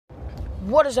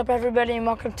What is up, everybody, and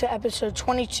welcome to episode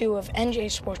 22 of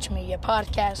NJ Sports Media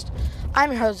Podcast.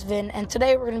 I'm your host, Vin, and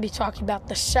today we're going to be talking about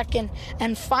the second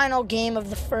and final game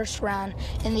of the first round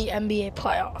in the NBA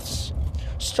playoffs.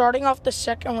 Starting off the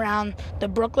second round, the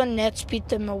Brooklyn Nets beat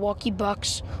the Milwaukee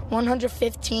Bucks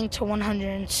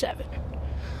 115-107.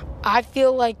 I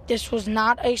feel like this was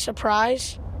not a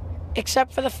surprise,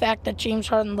 except for the fact that James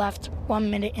Harden left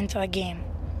 1 minute into the game.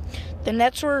 The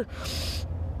Nets were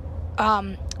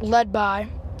led by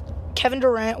Kevin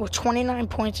Durant with 29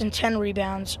 points and 10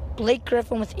 rebounds, Blake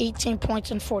Griffin with 18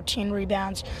 points and 14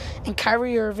 rebounds, and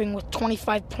Kyrie Irving with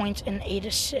 25 points and 8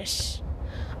 assists.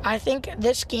 I think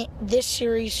this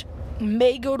series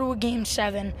may go to a Game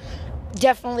 7,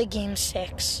 definitely Game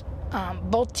 6.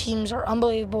 Both teams are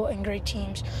unbelievable and great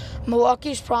teams.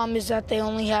 Milwaukee's problem is that they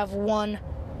only have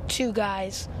two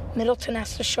guys. Middleton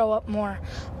has to show up more,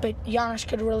 but Giannis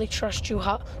could really trust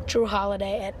Jrue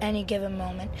Holiday at any given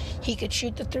moment. He could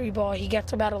shoot the three ball. He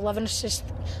gets about 11 assists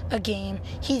a game.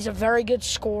 He's a very good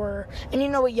scorer, and you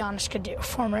know what Giannis could do.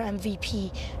 Former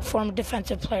MVP, former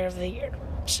Defensive Player of the Year.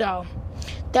 So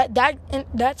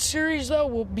that series, though,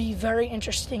 will be very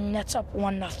interesting. Nets up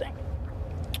 1-0.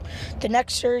 The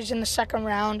next series in the second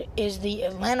round is the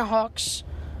Atlanta Hawks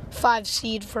 5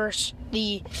 seed versus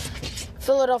the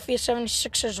Philadelphia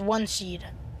 76ers 1 seed.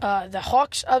 The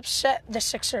Hawks upset the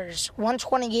Sixers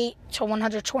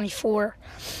 128-124,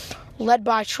 led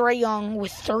by Trae Young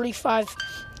with 35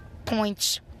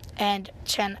 points and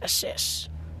 10 assists.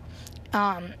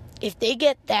 If they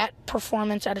get that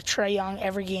performance out of Trae Young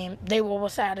every game, they will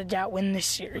without a doubt win this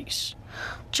series.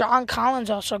 John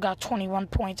Collins also got 21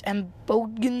 points, and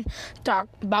Bogdan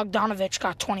Bogdanovic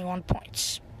got 21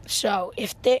 points. So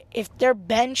if their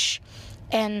bench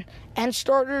and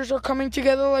starters are coming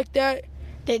together like that,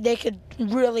 they could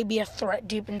really be a threat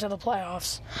deep into the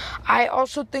playoffs. I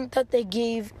also think that they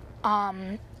gave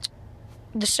the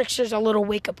Sixers a little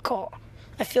wake-up call.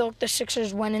 I feel like the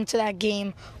Sixers went into that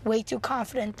game way too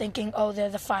confident, thinking, they're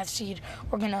the 5 seed.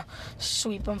 We're going to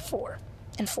sweep them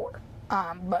 4-4.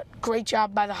 But great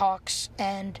job by the Hawks.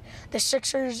 And the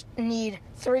Sixers need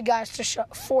 4 guys to show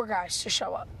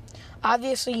up.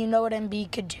 Obviously, you know what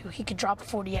Embiid could do. He could drop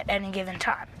 40 at any given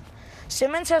time.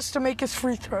 Simmons has to make his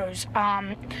free throws.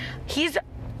 He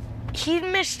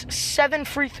missed 7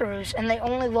 free throws, and they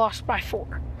only lost by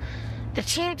 4. The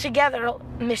team together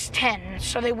missed 10,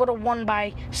 so they would have won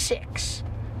by 6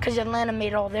 because Atlanta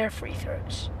made all their free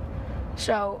throws.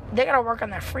 So they got to work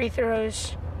on their free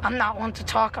throws. I'm not one to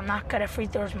talk. I'm not good at free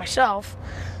throws myself.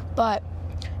 But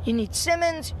you need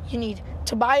Simmons. You need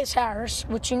Tobias Harris,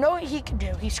 which you know what he could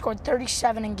do. He scored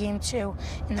 37 in Game 2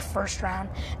 in the first round.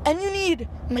 And you need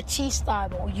Matisse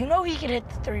Thybulle. You know he could hit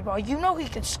the three ball. You know he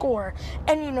could score.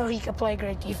 And you know he could play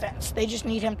great defense. They just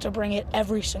need him to bring it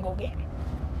every single game.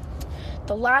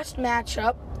 The last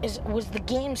matchup was the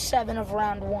Game 7 of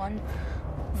Round 1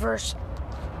 versus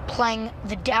playing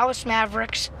the Dallas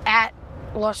Mavericks at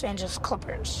Los Angeles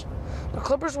Clippers. The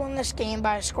Clippers won this game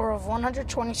by a score of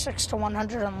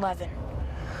 126-111.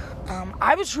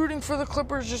 I was rooting for the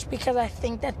Clippers just because I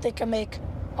think that they can make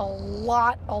a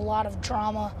lot of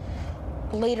drama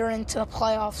later into the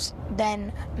playoffs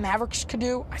than Mavericks could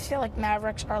do. I feel like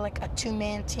Mavericks are like a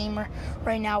 2-man team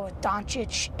right now with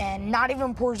Doncic and not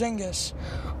even Porzingis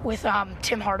with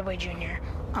Tim Hardaway Jr.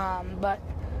 But,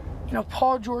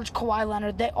 Paul George, Kawhi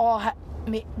Leonard, they all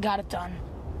got it done.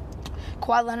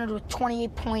 Kawhi Leonard with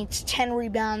 28 points, 10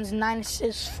 rebounds, 9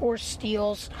 assists, 4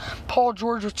 steals. Paul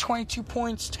George with 22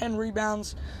 points, 10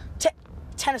 rebounds, 10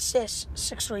 assists,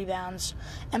 6 rebounds.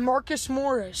 And Marcus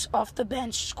Morris off the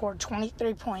bench scored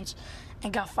 23 points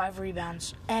and got 5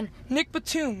 rebounds. And Nick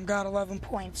Batum got 11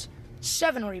 points,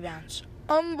 7 rebounds.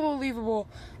 Unbelievable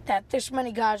that this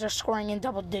many guys are scoring in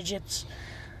double digits.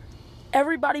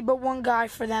 Everybody but one guy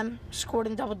for them scored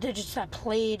in double digits that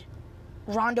played.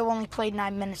 Rondo only played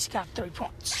 9 minutes. He got 3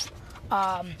 points.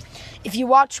 If you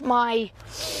watch my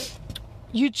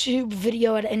YouTube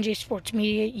video at NJ Sports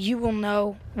Media, you will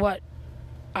know what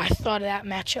I thought of that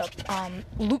matchup.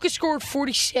 Lucas scored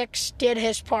 46, did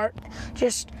his part.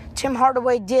 Just Tim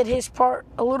Hardaway did his part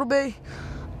a little bit.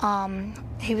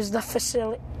 He was the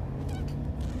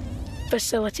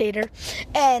facilitator.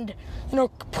 And,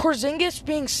 Porzingis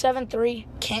being 7'3"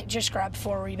 can't just grab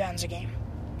 4 rebounds a game.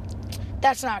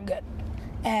 That's not good.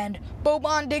 And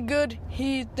Boban did good.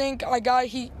 I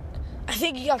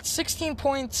think he got 16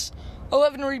 points,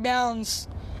 11 rebounds,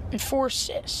 and 4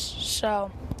 assists.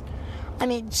 So,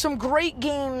 some great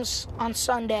games on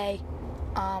Sunday,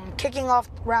 kicking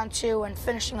off round 2 and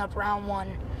finishing up round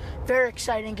 1. very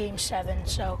exciting Game 7.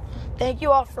 So thank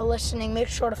you all for listening. Make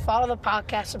sure to follow the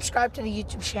podcast, subscribe to the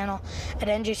YouTube channel at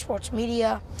NJ Sports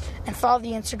Media, and follow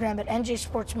the Instagram at NJ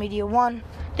Sports Media 1.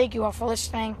 Thank you all for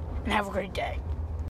listening, and have a great day.